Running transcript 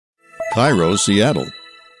Cairo, Seattle.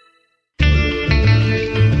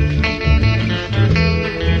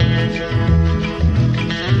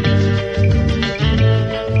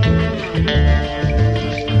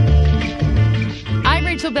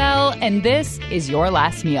 Bell, and this is Your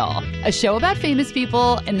Last Meal, a show about famous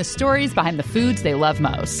people and the stories behind the foods they love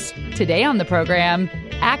most. Today on the program,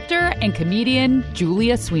 actor and comedian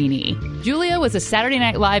Julia Sweeney. Julia was a Saturday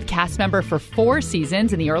Night Live cast member for 4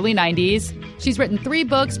 seasons in the early 90s. She's written 3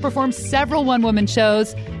 books, performed several one-woman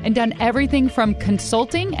shows, and done everything from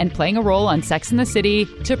consulting and playing a role on Sex and the City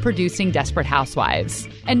to producing Desperate Housewives.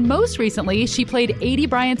 And most recently, she played Aidy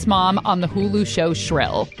Bryant's mom on the Hulu show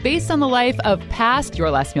Shrill, based on the life of past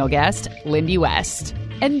Your Last Meal guest, Lindy West.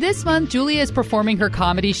 And this month, Julia is performing her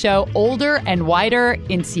comedy show Older and Wider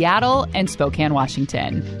in Seattle and Spokane,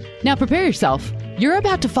 Washington. Now prepare yourself. You're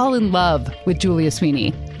about to fall in love with Julia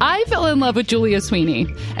Sweeney. I fell in love with Julia Sweeney,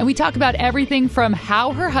 and we talk about everything from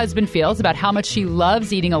how her husband feels about how much she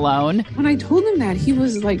loves eating alone. When I told him that, he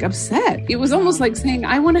was like upset. It was almost like saying,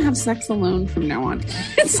 I want to have sex alone from now on.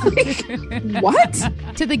 It's like, what?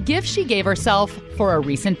 To the gift she gave herself for a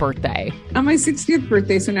recent birthday. On my 60th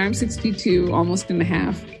birthday, so now I'm 62, almost in a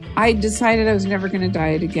half, I decided I was never going to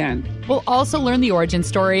diet again. We'll also learn the origin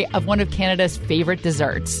story of one of Canada's favorite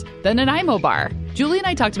desserts, the Nanaimo bar. Julie and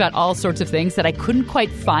I talked about all sorts of things that I couldn't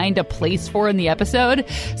quite find a place for in the episode.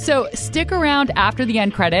 So stick around after the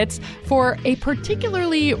end credits for a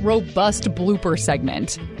particularly robust blooper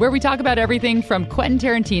segment where we talk about everything from Quentin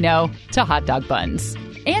Tarantino to hot dog buns.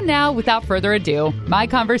 And now, without further ado, my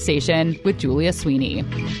conversation with Julia Sweeney.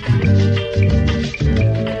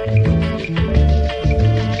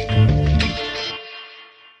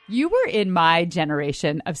 You were in my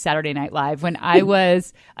generation of Saturday Night Live when I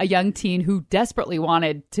was a young teen who desperately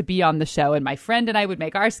wanted to be on the show, and my friend and I would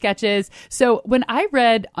make our sketches. So when I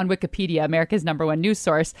read on Wikipedia, America's #1 news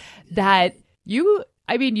source, that you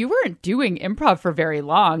weren't doing improv for very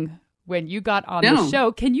long when you got on the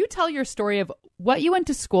show. Can you tell your story of what you went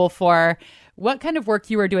to school for, what kind of work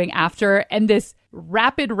you were doing after, and this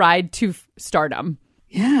rapid ride to stardom?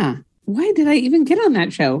 Yeah. Why did I even get on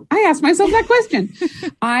that show? I asked myself that question.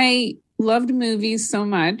 I loved movies so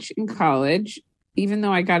much in college, even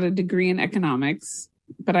though I got a degree in economics,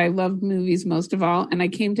 but I loved movies most of all. And I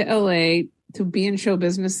came to LA to be in show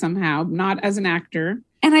business somehow, not as an actor.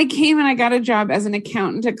 And I came and I got a job as an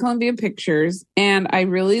accountant at Columbia Pictures, and I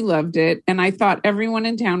really loved it. And I thought everyone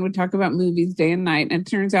in town would talk about movies day and night. And it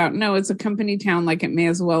turns out, no, it's a company town. Like, it may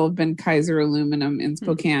as well have been Kaiser Aluminum in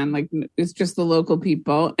Spokane. Like, it's just the local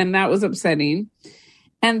people. And that was upsetting.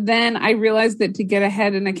 And then I realized that to get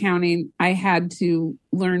ahead in accounting, I had to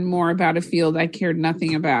learn more about a field I cared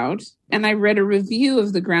nothing about. And I read a review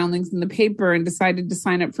of the Groundlings in the paper and decided to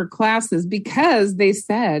sign up for classes because they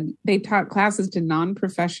said they taught classes to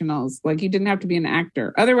non-professionals. Like, you didn't have to be an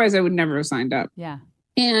actor. Otherwise, I would never have signed up. Yeah.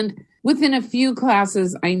 And within a few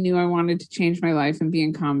classes, I knew I wanted to change my life and be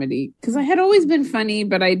in comedy because I had always been funny,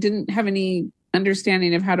 but I didn't have any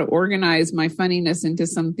understanding of how to organize my funniness into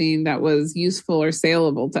something that was useful or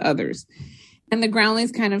saleable to others. And the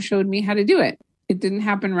Groundlings kind of showed me how to do it. It didn't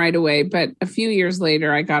happen right away, but a few years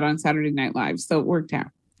later, I got on Saturday Night Live, so it worked out.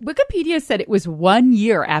 Wikipedia said it was 1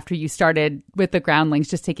 year after you started with the Groundlings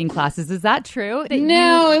just taking classes. Is that true?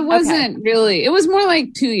 No, it wasn't really. It was more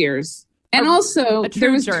like 2 years. And also,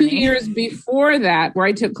 there was journey. 2 years before that where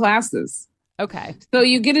I took classes. Okay. So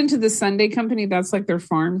you get into the Sunday company, that's like their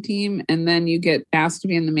farm team, and then you get asked to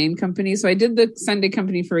be in the main company. So I did the Sunday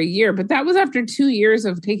company for a year, but that was after 2 years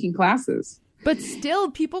of taking classes. But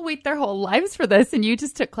still, people wait their whole lives for this, and you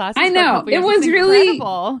just took classes. I know. It was really,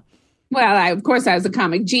 well, of course, I was a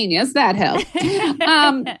comic genius. That helped.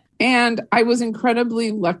 And I was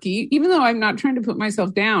incredibly lucky, even though I'm not trying to put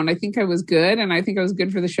myself down. I think I was good, and I think I was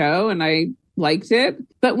good for the show, and I liked it.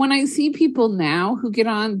 But when I see people now who get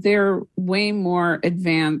on, they're way more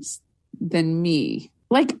advanced than me.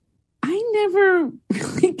 Like, I never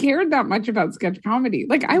really cared that much about sketch comedy.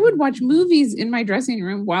 Like, I would watch movies in my dressing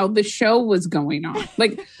room while the show was going on.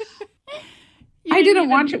 Like, I didn't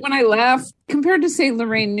watch it when I left. Compared to, say,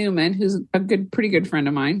 Lorraine Newman, who's a pretty good friend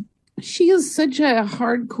of mine. She is such a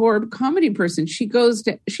hardcore comedy person. She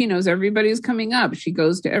knows everybody's coming up. She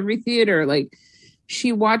goes to every theater. Like,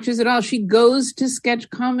 she watches it all. She goes to sketch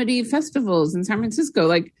comedy festivals in San Francisco.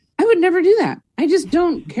 Like, I would never do that. I just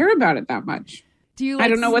don't care about it that much. I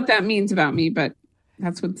don't know what that means about me, but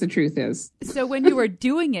that's what the truth is. So when you were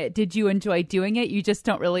doing it, did you enjoy doing it? You just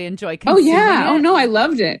don't really enjoy consuming it? Oh, no, I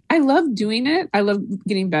loved it. I loved doing it. I loved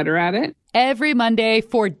getting better at it. Every Monday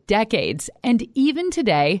for decades. And even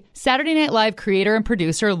today, Saturday Night Live creator and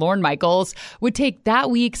producer Lorne Michaels would take that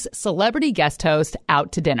week's celebrity guest host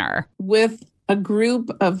out to dinner. with a group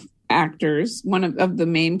of actors, one of the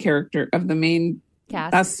main character of the main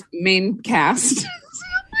cast. Us main cast.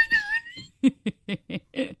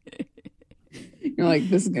 You're like,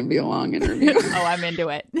 this is going to be a long interview. Oh, I'm into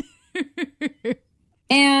it.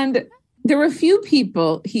 And there were a few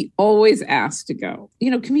people he always asked to go.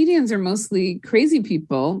 You know, comedians are mostly crazy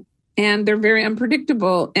people and they're very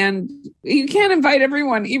unpredictable. And you can't invite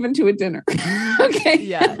everyone even to a dinner. Okay.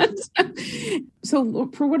 Yeah. So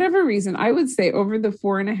for whatever reason, I would say over the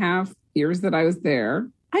 4.5 years that I was there,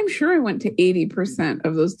 I'm sure I went to 80%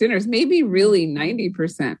 of those dinners, maybe really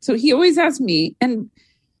 90%. So he always asked me, and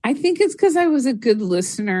I think it's because I was a good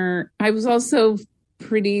listener. I was also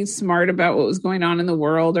pretty smart about what was going on in the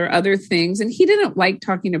world or other things. And he didn't like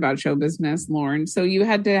talking about show business, Lauren. So you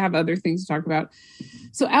had to have other things to talk about.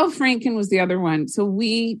 So Al Franken was the other one. So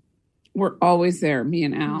we were always there, me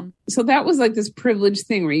and Al. Mm-hmm. So that was like this privileged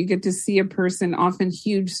thing where you get to see a person, often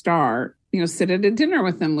huge star, you know, sit at a dinner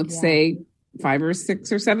with them, let's say 5 or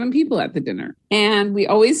 6 or 7 people at the dinner. And we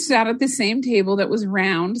always sat at the same table that was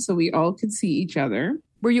round so we all could see each other.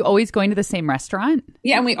 Were you always going to the same restaurant?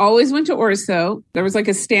 Yeah, and we always went to Orso. There was like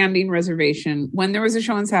a standing reservation. When there was a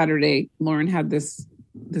show on Saturday, Lauren had this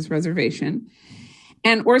reservation.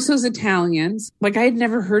 And Orso's Italians. Like, I had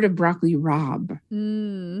never heard of Broccoli Rob.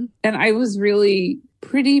 And I was really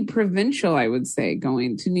pretty provincial, I would say,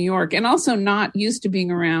 going to New York. And also not used to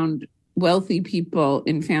being around wealthy people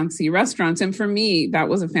in fancy restaurants. And for me, that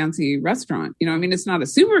was a fancy restaurant. You know, I mean, it's not a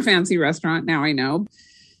super fancy restaurant now, I know.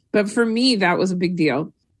 But for me, that was a big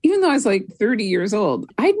deal. Even though I was like 30 years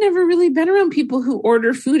old, I'd never really been around people who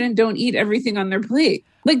order food and don't eat everything on their plate.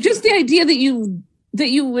 Like, just the idea that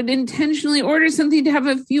you would intentionally order something to have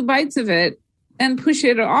a few bites of it and push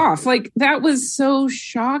it off. Like, that was so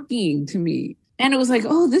shocking to me. And it was like,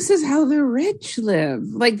 oh, this is how the rich live.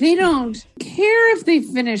 Like, they don't care if they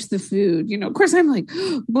finish the food. You know, of course, I'm like,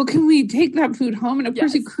 well, can we take that food home? And of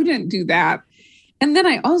course, you couldn't do that. And then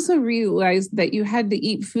I also realized that you had to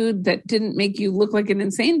eat food that didn't make you look like an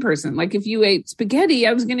insane person. Like, if you ate spaghetti,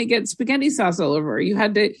 I was going to get spaghetti sauce all over. You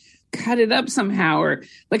had to cut it up somehow. Or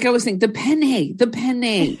like I was saying, the penne is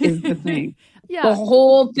the thing. The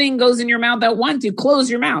whole thing goes in your mouth at once. You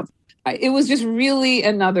close your mouth. It was just really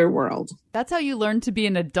another world. That's how you learn to be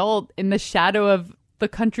an adult in the shadow of the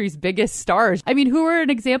country's biggest stars. I mean, who were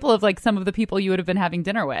an example of like some of the people you would have been having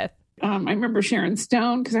dinner with? I remember Sharon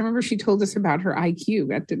Stone, because I remember she told us about her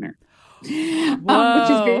IQ at dinner, which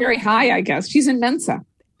is very high, I guess. She's in Mensa.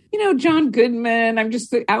 You know, John Goodman.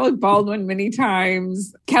 Alec Baldwin many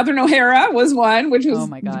times. Catherine O'Hara was one, which was,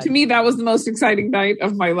 to me, that was the most exciting night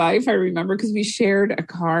of my life. I remember because we shared a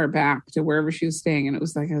car back to wherever she was staying. And it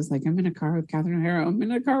was like, I was like, I'm in a car with Catherine O'Hara. I'm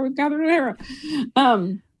in a car with Catherine O'Hara.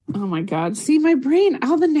 Oh my God. See, my brain,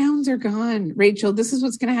 all the nouns are gone. Rachel, this is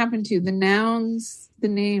what's going to happen to you. The nouns, the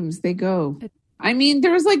names, they go. I mean,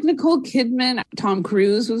 there was like Nicole Kidman. Tom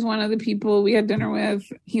Cruise was one of the people we had dinner with.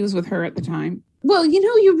 He was with her at the time. Well, you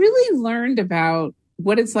know, you really learned about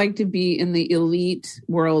what it's like to be in the elite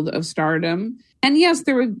world of stardom. And yes,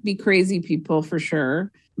 there would be crazy people for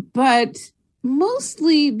sure, but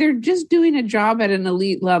mostly they're just doing a job at an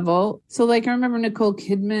elite level. So like, I remember Nicole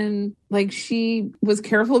Kidman, like she was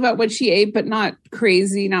careful about what she ate, but not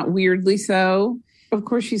crazy, not weirdly so. Of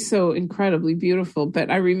course, she's so incredibly beautiful, but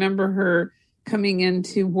I remember her coming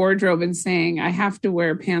into wardrobe and saying, I have to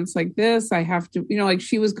wear pants like this. I have to, you know, like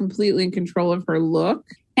she was completely in control of her look.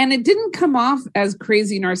 And it didn't come off as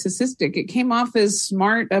crazy narcissistic. It came off as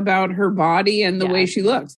smart about her body and the way she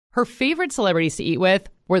looks. Her favorite celebrities to eat with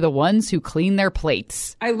were the ones who clean their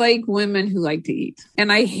plates. I like women who like to eat.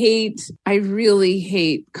 And I really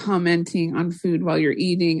hate commenting on food while you're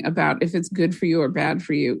eating about if it's good for you or bad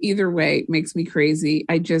for you. Either way, it makes me crazy.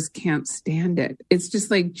 I just can't stand it. It's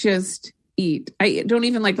just like, just eat. I don't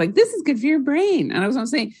even like this is good for your brain. And I was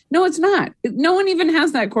saying, no, it's not. No one even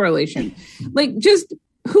has that correlation. Like, just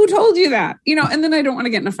who told you that? You know, and then I don't want to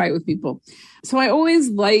get in a fight with people. So I always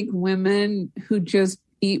like women who just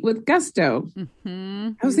eat with gusto.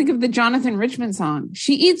 I was thinking of the Jonathan Richman song.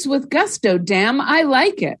 She eats with gusto. Damn, I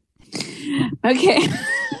like it. Okay.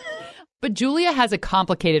 But Julia has a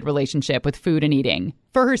complicated relationship with food and eating.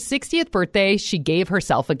 For her 60th birthday, she gave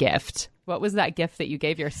herself a gift. What was that gift that you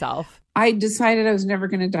gave yourself? I decided I was never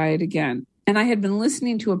going to diet again. And I had been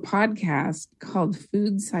listening to a podcast called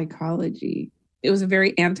Food Psychology. It was a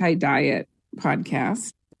very anti-diet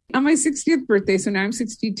podcast. On my 60th birthday, so now I'm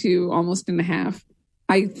 62, almost and a half,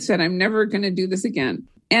 I said, I'm never going to do this again.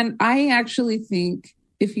 And I actually think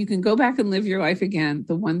if you can go back and live your life again,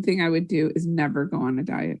 the one thing I would do is never go on a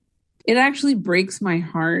diet. It actually breaks my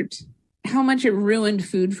heart how much it ruined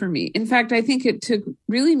food for me. In fact, I think it took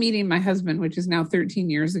really meeting my husband, which is now 13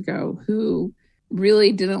 years ago, who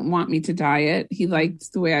really didn't want me to diet. He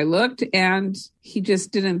liked the way I looked and he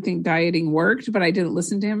just didn't think dieting worked, but I didn't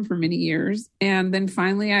listen to him for many years. And then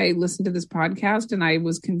finally I listened to this podcast and I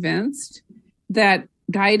was convinced that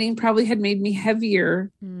dieting probably had made me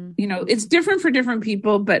heavier. You know, it's different for different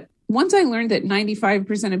people, but once I learned that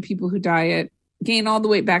 95% of people who diet gain all the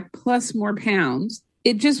weight back plus more pounds,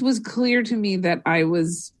 it just was clear to me that I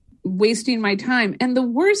was wasting my time. And the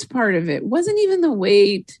worst part of it wasn't even the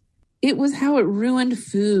weight. It was how it ruined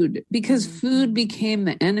food, because food became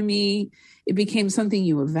the enemy. It became something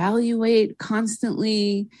you evaluate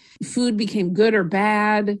constantly. Food became good or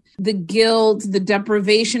bad. The guilt, the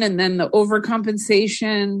deprivation, and then the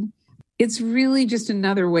overcompensation. It's really just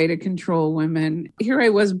another way to control women. Here I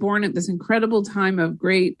was born at this incredible time of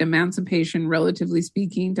great emancipation, relatively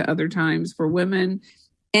speaking, to other times for women.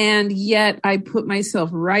 And yet I put myself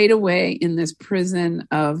right away in this prison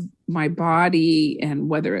of my body and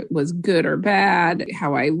whether it was good or bad,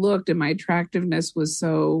 how I looked and my attractiveness was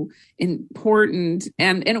so important.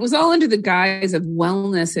 And it was all under the guise of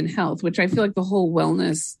wellness and health, which I feel like the whole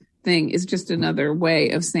wellness thing is just another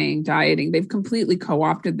way of saying dieting. They've completely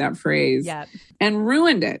co-opted that phrase and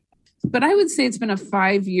ruined it. But I would say it's been a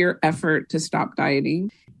 5-year effort to stop dieting.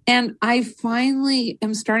 And I finally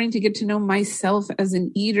am starting to get to know myself as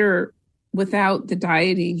an eater without the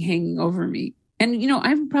dieting hanging over me. And, you know,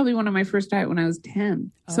 I probably went on my first diet when I was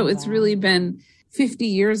 10. So it's really been 50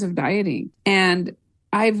 years of dieting. And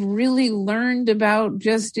I've really learned about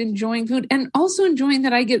just enjoying food and also enjoying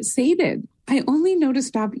that I get sated. I only know to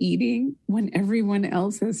stop eating when everyone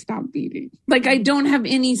else has stopped eating. Like I don't have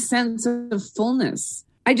any sense of fullness.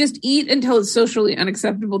 I just eat until it's socially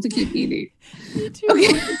unacceptable to keep eating. Me too.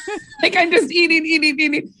 Okay. Like I'm just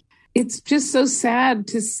eating. It's just so sad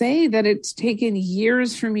to say that it's taken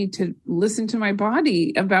years for me to listen to my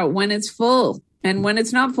body about when it's full and when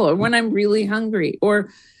it's not full, or when I'm really hungry, or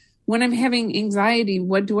when I'm having anxiety,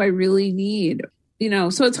 what do I really need? You know,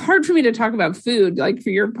 so it's hard for me to talk about food, like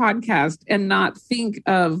for your podcast, and not think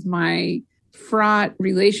of my fraught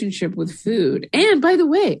relationship with food. And by the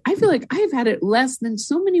way, I feel like I've had it less than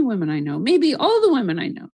so many women I know, maybe all the women I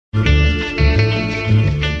know.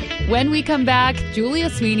 When we come back, Julia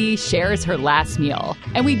Sweeney shares her last meal,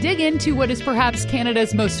 and we dig into what is perhaps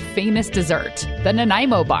Canada's most famous dessert, the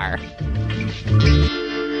Nanaimo bar.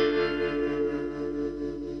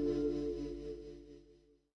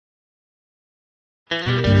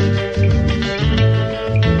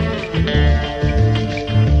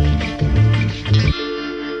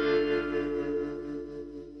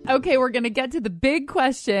 Okay, we're going to get to the big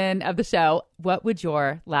question of the show. What would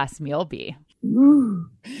your last meal be? Ooh.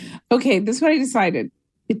 Okay, this is what I decided.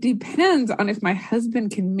 It depends on if my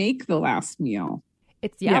husband can make the last meal.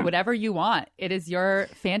 It's whatever you want. It is your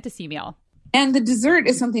fantasy meal. And the dessert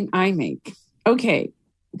is something I make. Okay,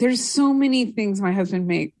 there's so many things my husband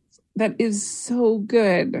makes that is so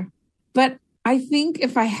good. But I think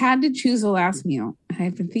if I had to choose a last meal, and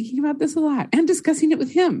I've been thinking about this a lot and discussing it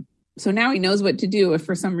with him. So now he knows what to do if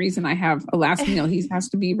for some reason I have a last meal. He has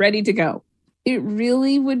to be ready to go. It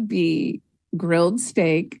really would be grilled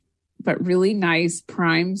steak, but really nice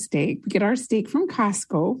prime steak. We get our steak from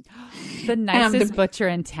Costco. The nicest butcher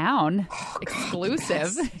in town.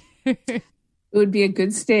 Exclusive. It would be a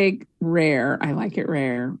good steak, rare. I like it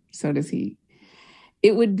rare. So does he.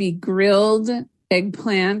 It would be grilled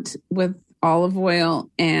eggplant with olive oil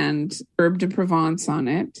and herb de Provence on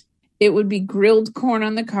it. It would be grilled corn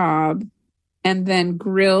on the cob and then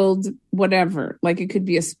grilled whatever. Like it could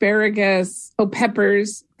be asparagus,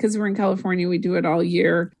 peppers, because we're in California. We do it all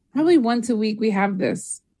year. Probably once a week we have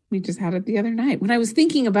this. We just had it the other night when I was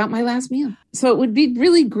thinking about my last meal. So it would be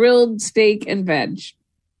really grilled steak and veg.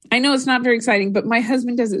 I know it's not very exciting, but my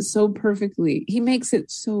husband does it so perfectly. He makes it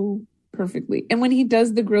so perfectly. And when he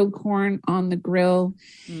does the grilled corn on the grill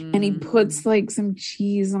and he puts like some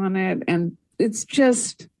cheese on it, and it's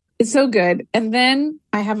so good. And then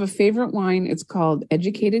I have a favorite wine. It's called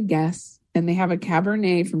Educated Guess. And they have a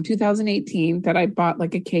Cabernet from 2018 that I bought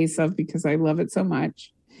like a case of because I love it so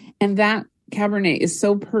much. And that Cabernet is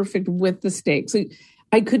so perfect with the steak. So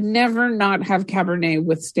I could never not have Cabernet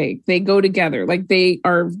with steak. They go together. Like they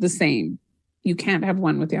are the same. You can't have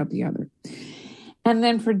one without the other. And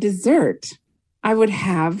then for dessert, I would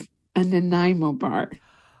have a Nanaimo bar.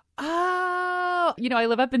 Oh, I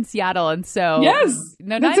live up in Seattle, and so yes,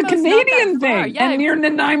 Nanaimo's it's a Canadian thing, yeah, and near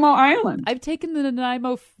Nanaimo Island. I've taken the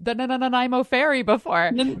Nanaimo ferry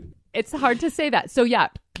before. It's hard to say that. So yeah,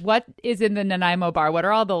 what is in the Nanaimo bar? What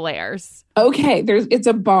are all the layers? Okay, it's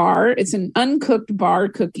a bar. It's an uncooked bar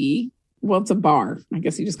cookie. Well, it's a bar. I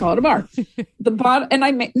guess you just call it a bar. And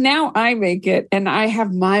I make it, and I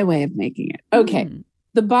have my way of making it. Okay.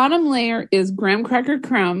 The bottom layer is graham cracker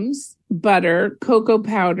crumbs, butter, cocoa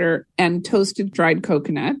powder, and toasted dried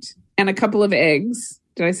coconut, and a couple of eggs.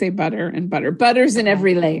 Did I say butter and butter? Butter's in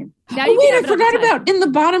every layer. I forgot about in the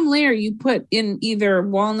bottom layer, you put in either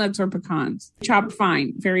walnuts or pecans, chopped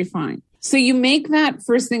fine, very fine. So you make that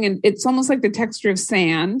first thing, and it's almost like the texture of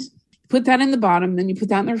sand. Put that in the bottom, then you put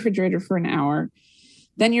that in the refrigerator for an hour.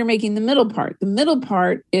 Then you're making the middle part. The middle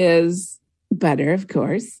part is butter, of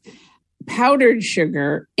course, powdered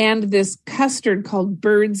sugar, and this custard called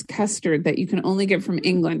Bird's custard that you can only get from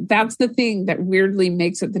England. That's the thing that weirdly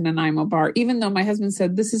makes it the Nanaimo bar, even though my husband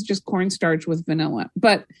said this is just cornstarch with vanilla.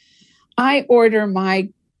 But I order my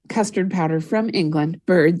custard powder from England,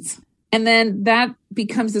 Bird's. And then that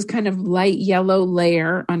becomes this kind of light yellow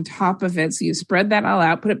layer on top of it. So you spread that all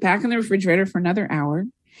out, put it back in the refrigerator for another hour.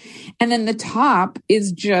 And then the top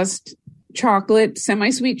is just chocolate,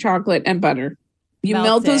 semi-sweet chocolate and butter. You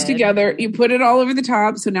melt those together. You put it all over the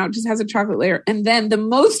top. So now it just has a chocolate layer. And then the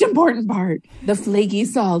most important part, the flaky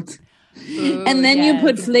salt. Ooh, and then you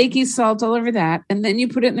put flaky salt all over that. And then you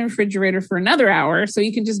put it in the refrigerator for another hour. So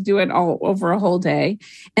you can just do it all over a whole day.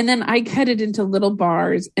 And then I cut it into little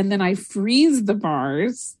bars. And then I freeze the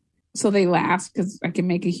bars so they last, because I can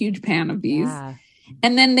make a huge pan of these. Yeah.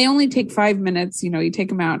 And then they only take 5 minutes. You take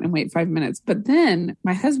them out and wait 5 minutes. But then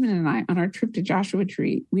my husband and I, on our trip to Joshua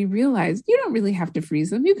Tree, we realized you don't really have to freeze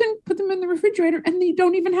them. You can put them in the refrigerator and you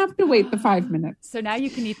don't even have to wait the 5 minutes. So now you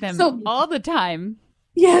can eat them all the time.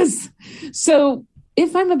 Yes. So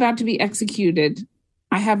if I'm about to be executed,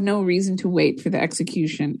 I have no reason to wait for the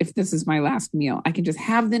execution. If this is my last meal, I can just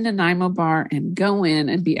have the Nanaimo bar and go in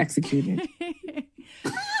and be executed.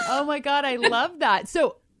 Oh my God. I love that.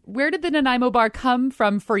 So where did the Nanaimo bar come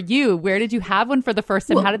from for you? Where did you have one for the first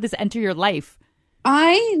time? How did this enter your life?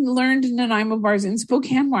 I learned Nanaimo bars in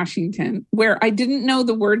Spokane, Washington, where I didn't know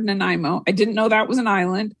the word Nanaimo. I didn't know that was an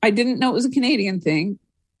island. I didn't know it was a Canadian thing.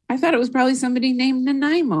 I thought it was probably somebody named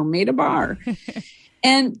Nanaimo made a bar.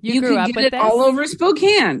 And you could get it all over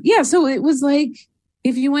Spokane. Yeah, so it was like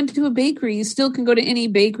if you went to a bakery, you still can go to any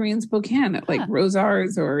bakery in Spokane, at like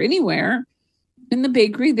Rosar's or anywhere. In the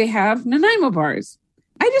bakery, they have Nanaimo bars.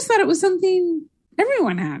 I just thought it was something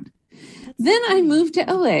everyone had. Then I moved to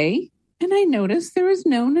LA and I noticed there was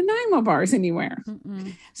no Nanaimo bars anywhere.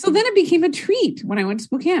 So then it became a treat when I went to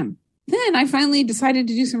Spokane. Then I finally decided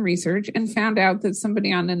to do some research and found out that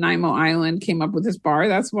somebody on Nanaimo Island came up with this bar.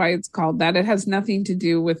 That's why it's called that. It has nothing to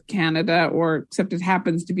do with Canada, except it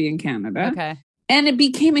happens to be in Canada. Okay. And it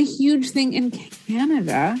became a huge thing in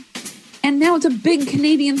Canada. And now it's a big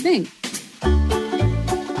Canadian thing.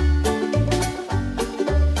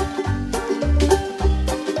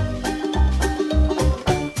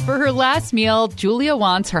 For her last meal, Julia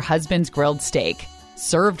wants her husband's grilled steak,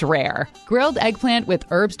 served rare, grilled eggplant with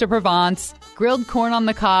herbs de Provence, grilled corn on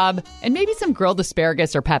the cob, and maybe some grilled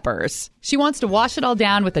asparagus or peppers. She wants to wash it all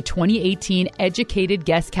down with a 2018 Educated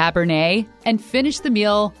Guess Cabernet and finish the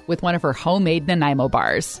meal with one of her homemade Nanaimo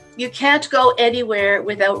bars. You can't go anywhere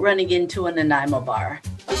without running into a Nanaimo bar.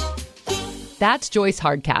 That's Joyce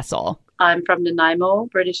Hardcastle. I'm from Nanaimo,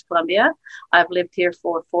 British Columbia. I've lived here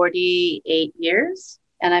for 48 years.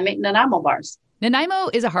 And I make Nanaimo bars.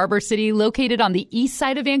 Nanaimo is a harbor city located on the east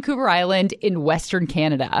side of Vancouver Island in Western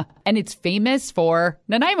Canada. And it's famous for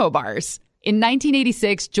Nanaimo bars. In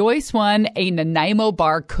 1986, Joyce won a Nanaimo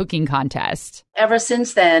bar cooking contest. Ever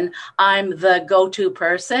since then, I'm the go-to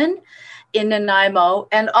person in Nanaimo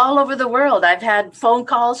and all over the world. I've had phone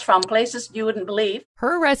calls from places you wouldn't believe.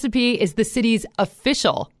 Her recipe is the city's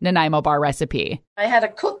official Nanaimo bar recipe. I had a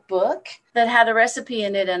cookbook that had a recipe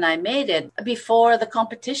in it and I made it. Before the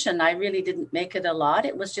competition, I really didn't make it a lot.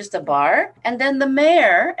 It was just a bar. And then the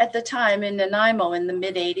mayor at the time in Nanaimo in the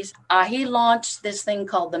mid-'80s, he launched this thing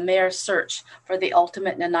called the Mayor's Search for the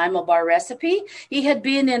ultimate Nanaimo bar recipe. He had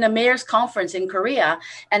been in a mayor's conference in Korea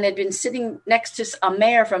and had been sitting next to a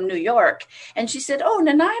mayor from New York. And she said, "Oh,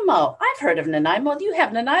 Nanaimo, I've heard of Nanaimo. You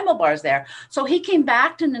have Nanaimo bars there." So he came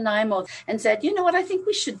back to Nanaimo and said, "You know what, I think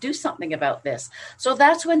we should do something about this." So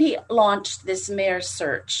that's when he launched this Mayor's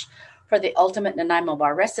Search for the ultimate Nanaimo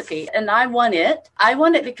bar recipe. And I won it. I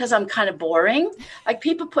won it because I'm kind of boring. Like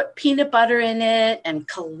people put peanut butter in it and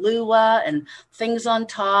Kahlua and things on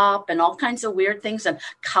top and all kinds of weird things and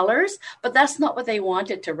colors. But that's not what they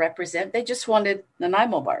wanted to represent. They just wanted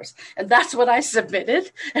Nanaimo bars. And that's what I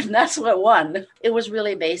submitted. And that's what won. It was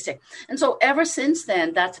really basic. And so ever since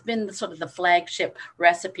then, that's been sort of the flagship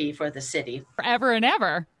recipe for the city. Forever and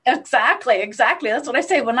ever. Exactly. That's what I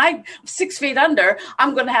say. When I'm 6 feet under,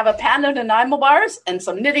 I'm going to have a pan of Nanaimo bars and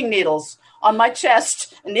some knitting needles on my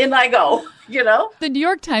chest, and in I go, The New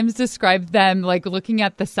York Times described them like looking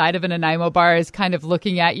at the side of a Nanaimo bar as kind of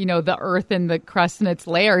looking at, the earth and the crust and its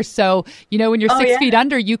layers. So, when you're 6 feet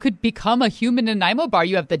under, you could become a human Nanaimo bar.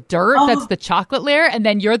 You have the dirt, that's the chocolate layer, and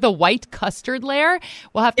then you're the white custard layer.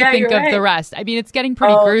 We'll have to think of the rest. I mean, it's getting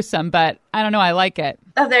pretty gruesome, but I don't know. I like it.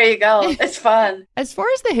 Oh, there you go. It's fun. As far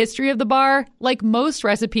as the history of the bar, like most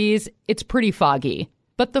recipes, it's pretty foggy.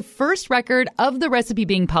 But the first record of the recipe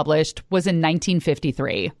being published was in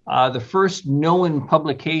 1953. The first known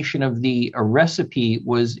publication of the recipe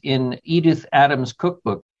was in Edith Adams'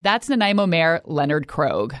 cookbook. That's Nanaimo Mayor Leonard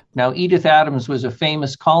Krogh. Now, Edith Adams was a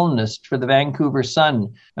famous columnist for the Vancouver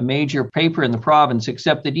Sun, a major paper in the province,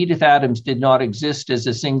 except that Edith Adams did not exist as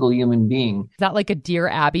a single human being. Is that like a Dear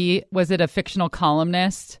Abby? Was it a fictional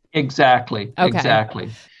columnist? Exactly. Okay.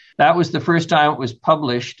 Exactly. That was the first time it was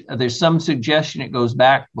published. There's some suggestion it goes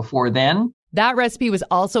back before then. That recipe was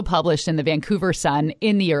also published in the Vancouver Sun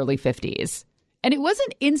in the early 50s. And it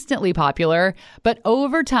wasn't instantly popular, but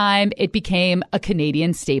over time, it became a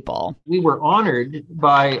Canadian staple. We were honored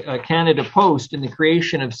by Canada Post in the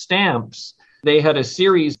creation of stamps. They had a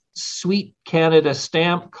series, Sweet Canada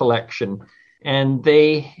Stamp Collection, and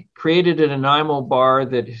they created a Nanaimo bar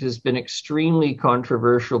that has been extremely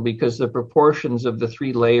controversial because the proportions of the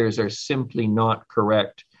three layers are simply not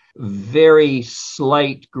correct. Very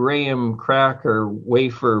slight graham cracker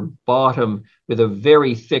wafer bottom with a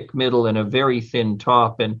very thick middle and a very thin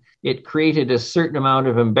top. And it created a certain amount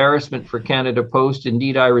of embarrassment for Canada Post.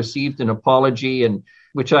 Indeed, I received an apology, and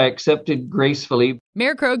which I accepted gracefully.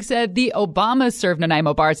 Mayor Krogh said the Obamas served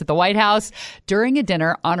Nanaimo bars at the White House during a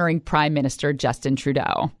dinner honoring Prime Minister Justin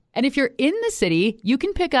Trudeau. And if you're in the city, you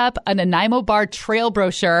can pick up a Nanaimo bar trail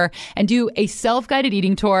brochure and do a self-guided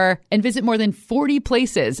eating tour and visit more than 40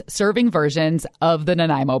 places serving versions of the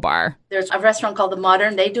Nanaimo bar. There's a restaurant called The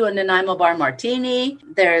Modern. They do a Nanaimo bar martini.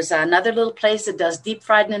 There's another little place that does deep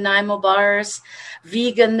fried Nanaimo bars,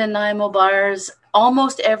 vegan Nanaimo bars.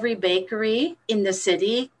 Almost every bakery in the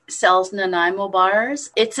city sells Nanaimo bars.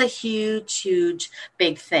 It's a huge,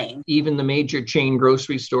 big thing. Even the major chain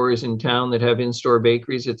grocery stores in town that have in-store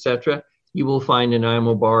bakeries, etc., you will find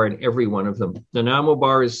Nanaimo bar in every one of them. Nanaimo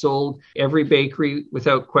bar is sold every bakery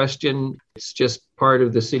without question. It's just part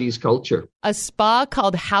of the city's culture. A spa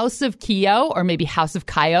called House of Kio, or maybe House of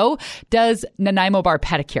Kyo, does Nanaimo bar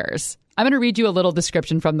pedicures. I'm going to read you a little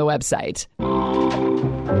description from the website.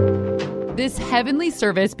 This heavenly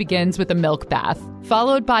service begins with a milk bath,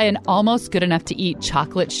 followed by an almost good enough to eat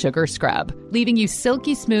chocolate sugar scrub, leaving you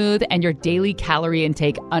silky smooth and your daily calorie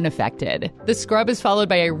intake unaffected. The scrub is followed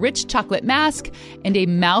by a rich chocolate mask and a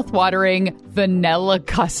mouth-watering vanilla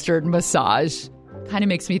custard massage. Kind of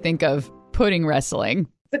makes me think of pudding wrestling.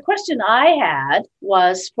 The question I had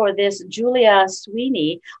was for this Julia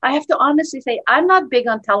Sweeney. I have to honestly say, I'm not big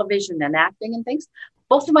on television and acting and things.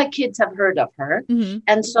 Both of my kids have heard of her. Mm-hmm.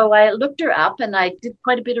 And so I looked her up and I did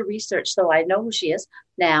quite a bit of research. So I know who she is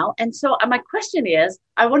now. And so my question is,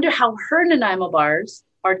 I wonder how her Nanaimo bars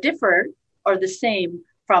are different or the same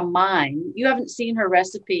from mine. You haven't seen her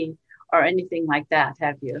recipe or anything like that,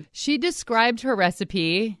 have you? She described her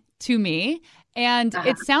recipe to me, and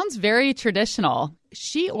it sounds very traditional.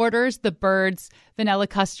 She orders the Bird's vanilla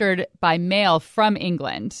custard by mail from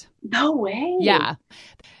England. No way. Yeah.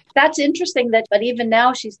 That's interesting but even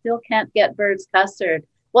now she still can't get Bird's custard.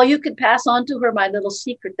 Well, you could pass on to her my little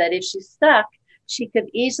secret that if she's stuck, she could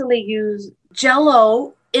easily use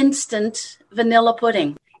Jell-O instant vanilla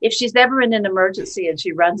pudding. If she's ever in an emergency and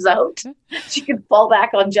she runs out, she can fall back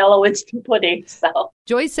on Jell-O instant pudding. So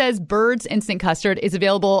Joyce says Bird's instant custard is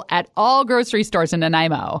available at all grocery stores in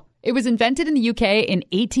Nanaimo. It was invented in the UK in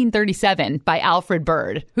 1837 by Alfred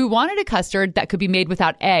Bird, who wanted a custard that could be made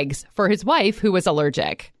without eggs for his wife, who was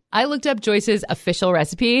allergic. I looked up Joyce's official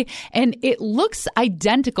recipe, and it looks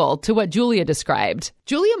identical to what Julia described.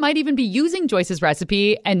 Julia might even be using Joyce's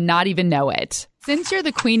recipe and not even know it. Since you're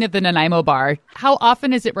the queen of the Nanaimo bar, how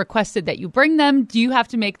often is it requested that you bring them? Do you have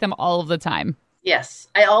to make them all of the time? Yes,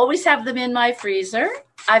 I always have them in my freezer.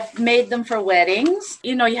 I've made them for weddings.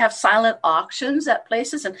 You have silent auctions at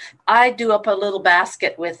places, and I do up a little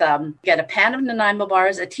basket with get a pan of Nanaimo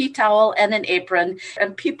bars, a tea towel, and an apron,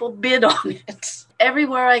 and people bid on it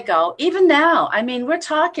everywhere I go. Even now, I mean, we're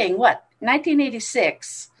talking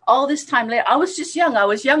 1986. all this time later, I was just young. I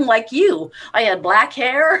was young like you. I had black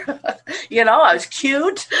hair. I was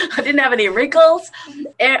cute. I didn't have any wrinkles.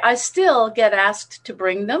 And I still get asked to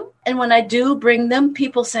bring them. And when I do bring them,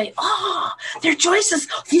 people say, oh, they're Joyce's.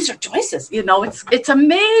 These are Joyce's. It's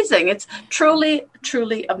amazing. It's truly,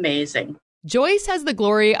 truly amazing. Joyce has the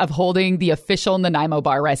glory of holding the official Nanaimo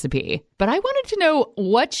bar recipe, but I wanted to know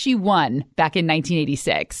what she won back in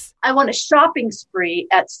 1986. I won a shopping spree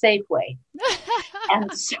at Safeway.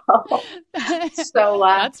 And so That's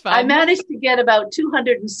fun. I managed to get about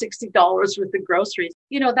 $260 worth of groceries.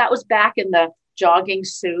 That was back in the jogging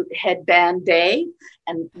suit, headband day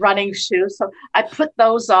and running shoes. So I put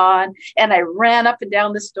those on and I ran up and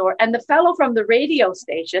down the store. And the fellow from the radio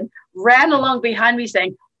station ran along behind me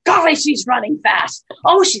saying, golly, she's running fast.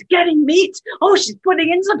 Oh, she's getting meat. Oh, she's putting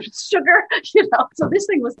in some sugar. So this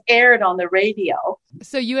thing was aired on the radio.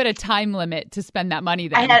 So you had a time limit to spend that money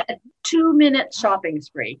then? I had a 2-minute shopping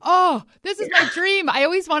spree. Oh, this is my dream. I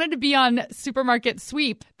always wanted to be on Supermarket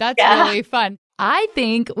Sweep. That's really fun. I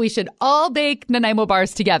think we should all bake Nanaimo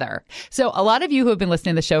bars together. So a lot of you who have been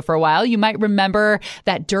listening to the show for a while, you might remember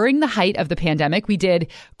that during the height of the pandemic, we did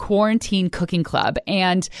Quarantine Cooking Club,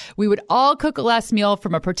 and we would all cook a last meal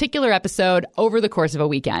from a particular episode over the course of a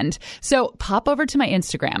weekend. So pop over to my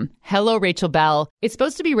Instagram, Hello Rachel Bell. It's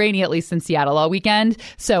supposed to be rainy, at least in Seattle, all weekend.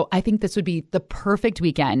 So I think this would be the perfect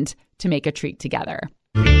weekend to make a treat together.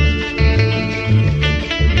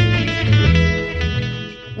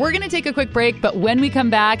 We're going to take a quick break, but when we come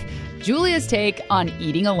back, Julia's take on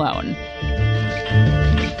eating alone.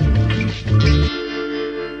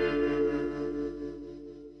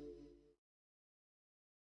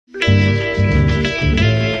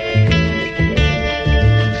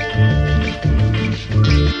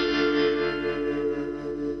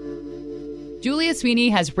 Julia Sweeney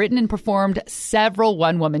has written and performed several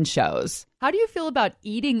one-woman shows. How do you feel about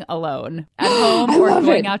eating alone at home or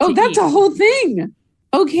going out to eat? Oh, that's a whole thing.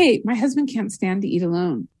 Okay, my husband can't stand to eat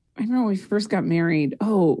alone. I remember when we first got married.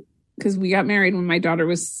 Because we got married when my daughter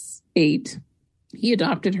was 8. He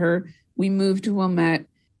adopted her. We moved to Wilmette,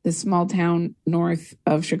 this small town north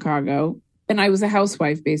of Chicago. And I was a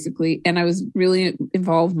housewife, basically. And I was really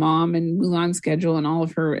involved mom and Mulan's schedule and all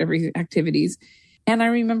of her every activities. And I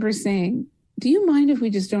remember saying, do you mind if we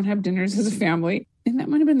just don't have dinners as a family? And that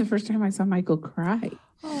might have been the first time I saw Michael cry.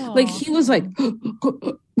 Aww. Like he was like,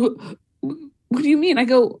 what do you mean? I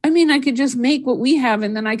go, I could just make what we have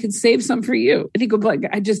and then I could save some for you. And he go, like,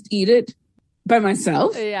 I just eat it by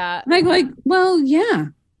myself? Yeah. And I go like, well, yeah.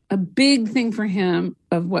 A big thing for him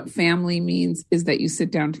of what family means is that you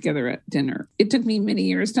sit down together at dinner. It took me many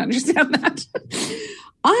years to understand that.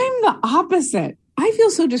 I'm the opposite. I feel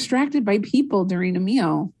so distracted by people during a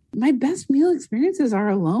meal. My best meal experiences are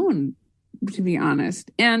alone, to be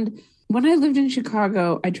honest. And when I lived in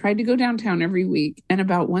Chicago, I tried to go downtown every week. And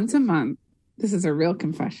about once a month, this is a real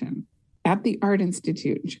confession, at the Art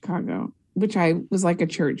Institute in Chicago, which was like a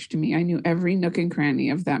church to me. I knew every nook and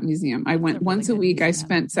cranny of that museum. I went once a week. I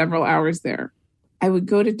spent several hours there. I would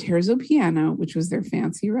go to Terzo Piano, which was their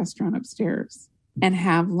fancy restaurant upstairs, and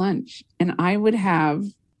have lunch. And I would have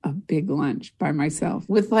a big lunch by myself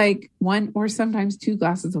with like 1 or sometimes 2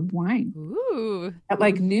 glasses of wine. Ooh. At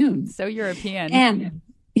like noon. So European. And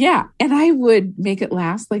yeah. And I would make it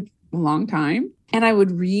last like a long time. And I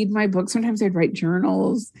would read my book. Sometimes I'd write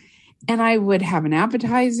journals. And I would have an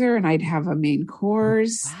appetizer and I'd have a main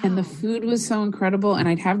course. Wow. And the food was so incredible. And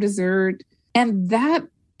I'd have dessert. And that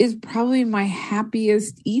is probably my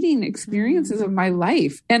happiest eating experiences of my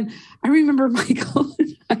life. And I remember Michael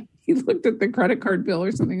and he looked at the credit card bill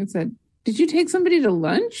or something and said, did you take somebody to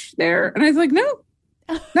lunch there? And I was like, no,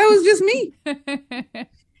 that was just me.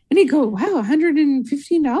 And he'd go, wow,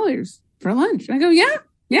 $115 for lunch. And I go, yeah,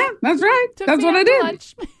 that's right. That's what I did.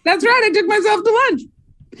 That's right. I took myself to lunch.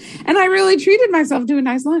 And I really treated myself to a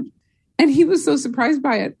nice lunch. And he was so surprised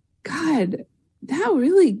by it. God, that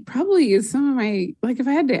really probably is some of my, like if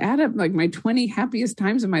I had to add up like my 20 happiest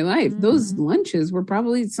times of my life, those lunches were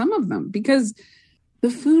probably some of them because the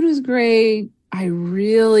food was great. I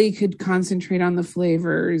really could concentrate on the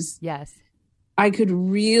flavors. Yes. I could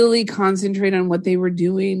really concentrate on what they were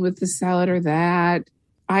doing with the salad or that.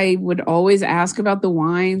 I would always ask about the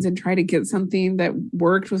wines and try to get something that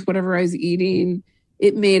worked with whatever I was eating.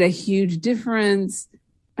 It made a huge difference.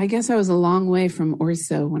 I guess I was a long way from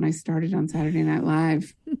Orso when I started on Saturday Night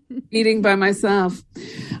Live, eating by myself.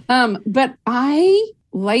 But I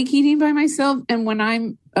like eating by myself. And when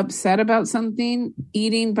I'm upset about something,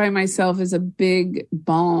 eating by myself is a big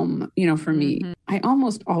balm, for me. Mm-hmm. I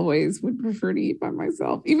almost always would prefer to eat by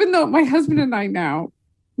myself, even though my husband and I now,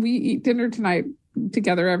 we eat dinner tonight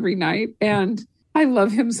together every night. And I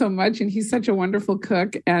love him so much, and he's such a wonderful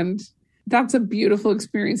cook, and that's a beautiful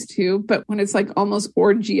experience too. But when it's like almost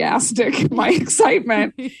orgiastic, my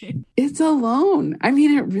excitement, it's alone. I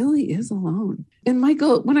mean, it really is alone. And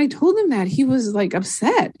Michael, when I told him that, he was like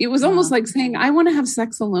upset. It was almost like saying, I want to have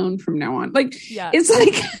sex alone from now on. Like, it's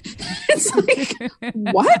like,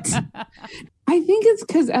 what? I think it's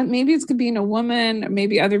because maybe it's being a woman,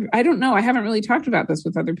 maybe I don't know. I haven't really talked about this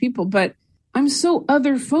with other people, but I'm so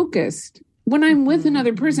other focused. When I'm with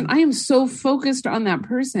another person, I am so focused on that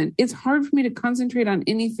person. It's hard for me to concentrate on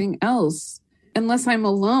anything else unless I'm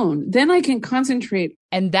alone. Then I can concentrate.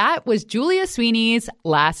 And that was Julia Sweeney's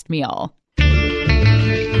last meal.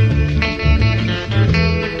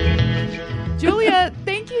 Julia,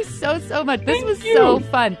 thank you so much. This was so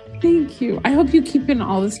fun. Thank you. I hope you keep in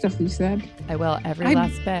all the stuff you said. I will, every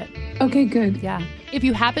last bit. Okay, good. Yeah. If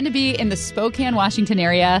you happen to be in the Spokane, Washington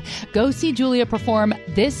area, go see Julia perform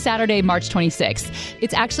this Saturday, March 26th.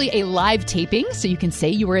 It's actually a live taping, so you can say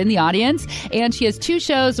you were in the audience. And she has 2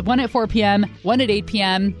 shows, one at 4 p.m., one at 8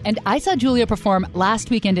 p.m. And I saw Julia perform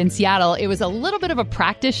last weekend in Seattle. It was a little bit of a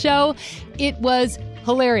practice show. It was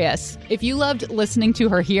hilarious. If you loved listening to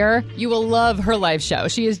her here, you will love her live show.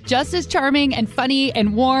 She is just as charming and funny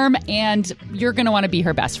and warm, and you're going to want to be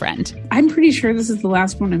her best friend. I'm pretty sure this is the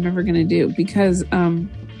last one I'm ever going to do because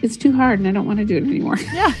it's too hard and I don't want to do it anymore.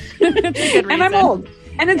 Yeah. That's a good reason. And I'm old.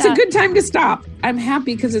 And it's a good time to stop. I'm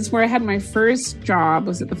happy because it's where I had my first job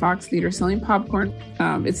was at the Fox Theater selling popcorn.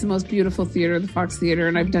 It's the most beautiful theater, the Fox Theater,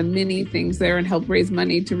 and I've done many things there and helped raise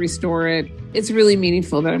money to restore it. It's really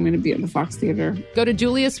meaningful that I'm going to be at the Fox Theater. Go to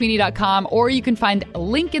juliasweeney.com or you can find a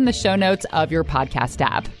link in the show notes of your podcast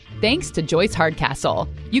app. Thanks to Joyce Hardcastle.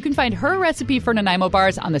 You can find her recipe for Nanaimo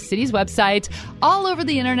bars on the city's website, all over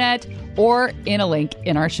the internet, or in a link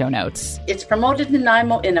in our show notes. It's promoted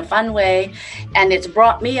Nanaimo in a fun way, and it's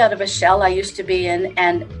brought me out of a shell I used to be in,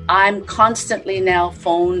 and I'm constantly now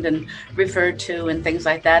phoned and referred to and things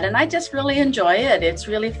like that, and I just really enjoy it. It's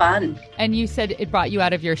really fun. And you said it brought you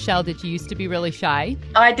out of your shell. Did you used to be really shy?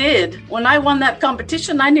 I did. When I won that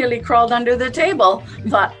competition, I nearly crawled under the table.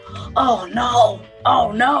 Thought, oh no.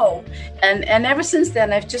 And ever since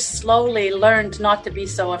then, I've just slowly learned not to be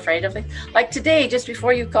so afraid of it. Like today, just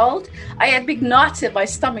before you called, I had big knots in my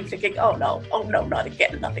stomach thinking, oh no, not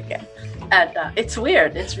again. And it's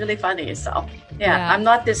weird. It's really funny. So, yeah, I'm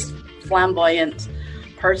not this flamboyant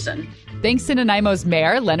person. Thanks to Nanaimo's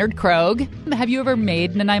mayor, Leonard Krogh. Have you ever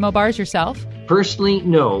made Nanaimo bars yourself? Personally,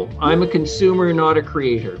 no. I'm a consumer, not a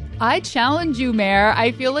creator. I challenge you, Mayor.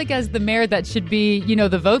 I feel like as the mayor, that should be,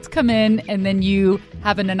 the votes come in and then you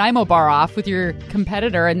have a Nanaimo bar off with your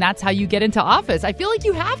competitor and that's how you get into office. I feel like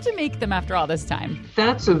you have to make them after all this time.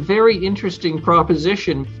 That's a very interesting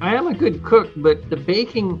proposition. I am a good cook, but the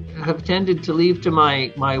baking have tended to leave to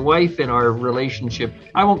my wife in our relationship.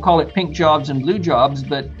 I won't call it pink jobs and blue jobs,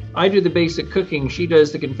 but I do the basic cooking. She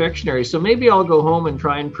does the confectionery. So maybe I'll go home and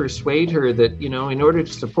try and persuade her that, in order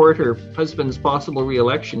to support her husband's possible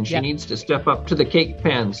reelection, she needs to step up to the cake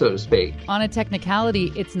pan, so to speak. On a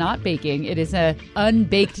technicality, it's not baking. It is a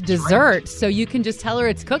unbaked dessert. Right. So you can just tell her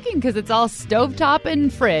it's cooking because it's all stovetop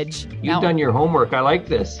and fridge. You've done your homework. I like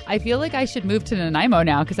this. I feel like I should move to Nanaimo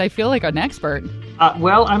now because I feel like an expert.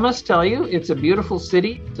 Well, I must tell you, it's a beautiful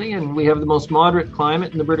city and we have the most moderate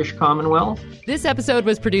climate in the British Commonwealth. This episode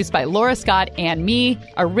was produced by Laura Scott and me.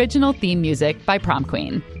 Original theme music by Prom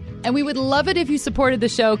Queen. And we would love it if you supported the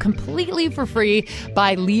show completely for free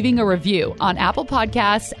by leaving a review on Apple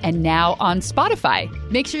Podcasts and now on Spotify.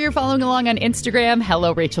 Make sure you're following along on Instagram.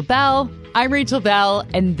 Hello, Rachel Bell. I'm Rachel Bell,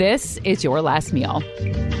 and this is Your Last Meal.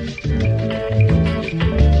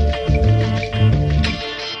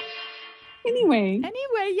 Anyway,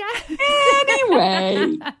 yeah.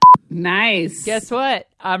 Anyway. Nice. Guess what?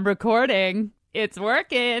 I'm recording. It's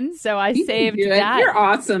working. So I saved that. You're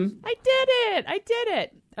awesome. I did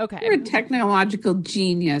it. Okay. You're a technological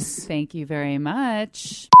genius. Thank you very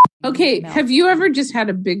much. Okay. Have you ever just had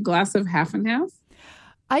a big glass of half and half?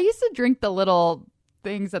 I used to drink the little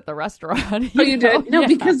things at the restaurant. You did? No,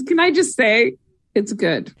 because can I just say it's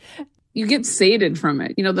good. You get sated from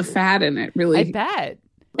it. The fat in it really. I bet.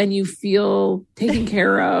 And you feel taken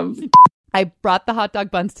care of. I brought the hot dog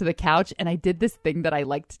buns to the couch and I did this thing that I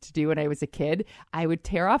liked to do when I was a kid. I would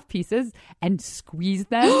tear off pieces and squeeze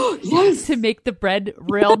them to make the bread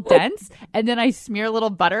real dense. And then I smear a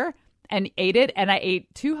little butter and ate it. And I ate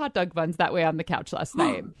 2 hot dog buns that way on the couch last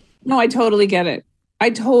night. No, I totally get it. I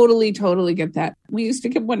totally get that. We used to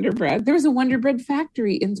get Wonder Bread. There was a Wonder Bread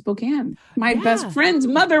factory in Spokane. My best friend's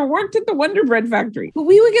mother worked at the Wonder Bread factory. But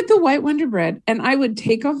we would get the white Wonder Bread and I would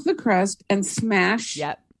take off the crust and smash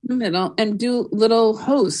the middle and do little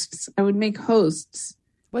hosts. I would make hosts.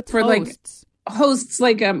 What's for hosts? Hosts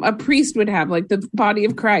like a priest would have, like the body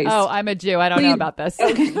of Christ. Oh, I'm a Jew. I don't know about this.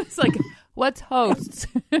 Okay. It's like, what's hosts?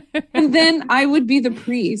 And then I would be the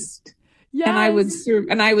priest. Yes. And I would serve,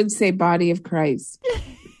 and I would say body of Christ.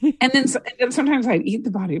 And then sometimes I'd eat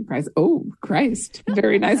the body of Christ. Oh, Christ,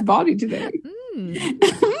 very nice body today.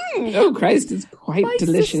 Oh, Christ is quite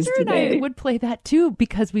delicious sister today. And I would play that too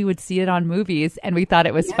because we would see it on movies and we thought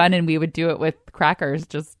it was fun, and we would do it with crackers,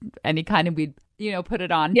 just any kind, and we'd put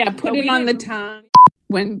it on. Yeah, put it on the tongue.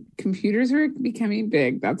 When computers were becoming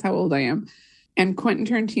big, that's how old I am. And Quentin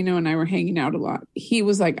Tarantino and I were hanging out a lot. He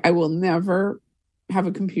was like, I will never have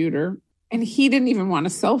a computer. And he didn't even want a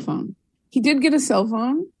cell phone. He did get a cell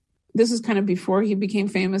phone. This is kind of before he became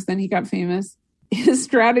famous. Then he got famous. His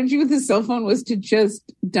strategy with his cell phone was to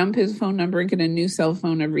just dump his phone number and get a new cell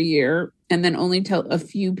phone every year, and then only tell a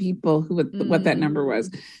few people what that number was.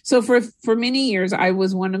 So for many years, I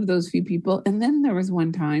was one of those few people. And then there was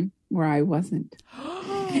one time where I wasn't.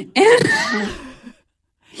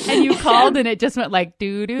 And you called and it just went like,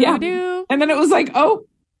 do. And then it was like, oh,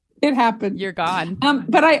 it happened. You're gone.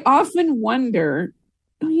 But I often wonder,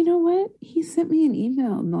 oh, you know what? He sent me an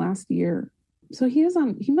email in the last year. So he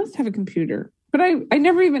must have a computer. But I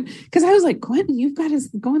never even, because I was like, Quentin, you've got to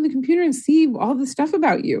go on the computer and see all the stuff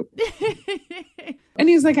about you. And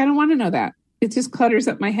he's like, I don't want to know that. It just clutters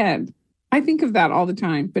up my head. I think of that all the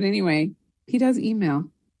time. But anyway, he does email.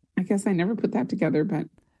 I guess I never put that together, but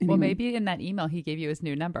anyway. Well, maybe in that email he gave you his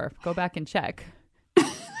new number. Go back and check.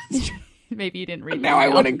 Maybe you didn't read that. No, I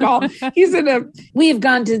wouldn't call. We have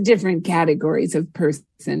gone to different categories of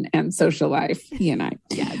person and social life, he and I.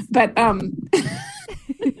 Yes. But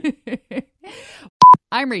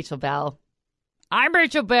I'm Rachel Bell. I am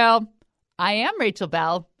Rachel Bell.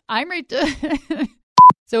 I'm Rachel.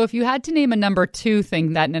 So if you had to name a number 2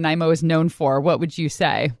 thing that Nanaimo is known for, what would you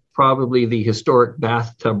say? Probably the historic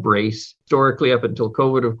bathtub race. Historically, up until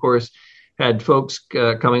COVID, of course, had folks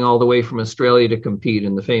coming all the way from Australia to compete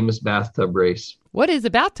in the famous bathtub race. What is a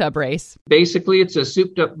bathtub race? Basically, it's a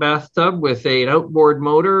souped-up bathtub with an outboard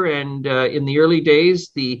motor, and in the early days,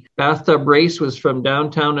 the bathtub race was from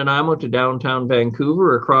downtown Nanaimo to downtown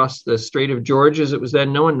Vancouver, across the Strait of George, as it was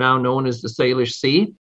then known, now known as the Salish Sea.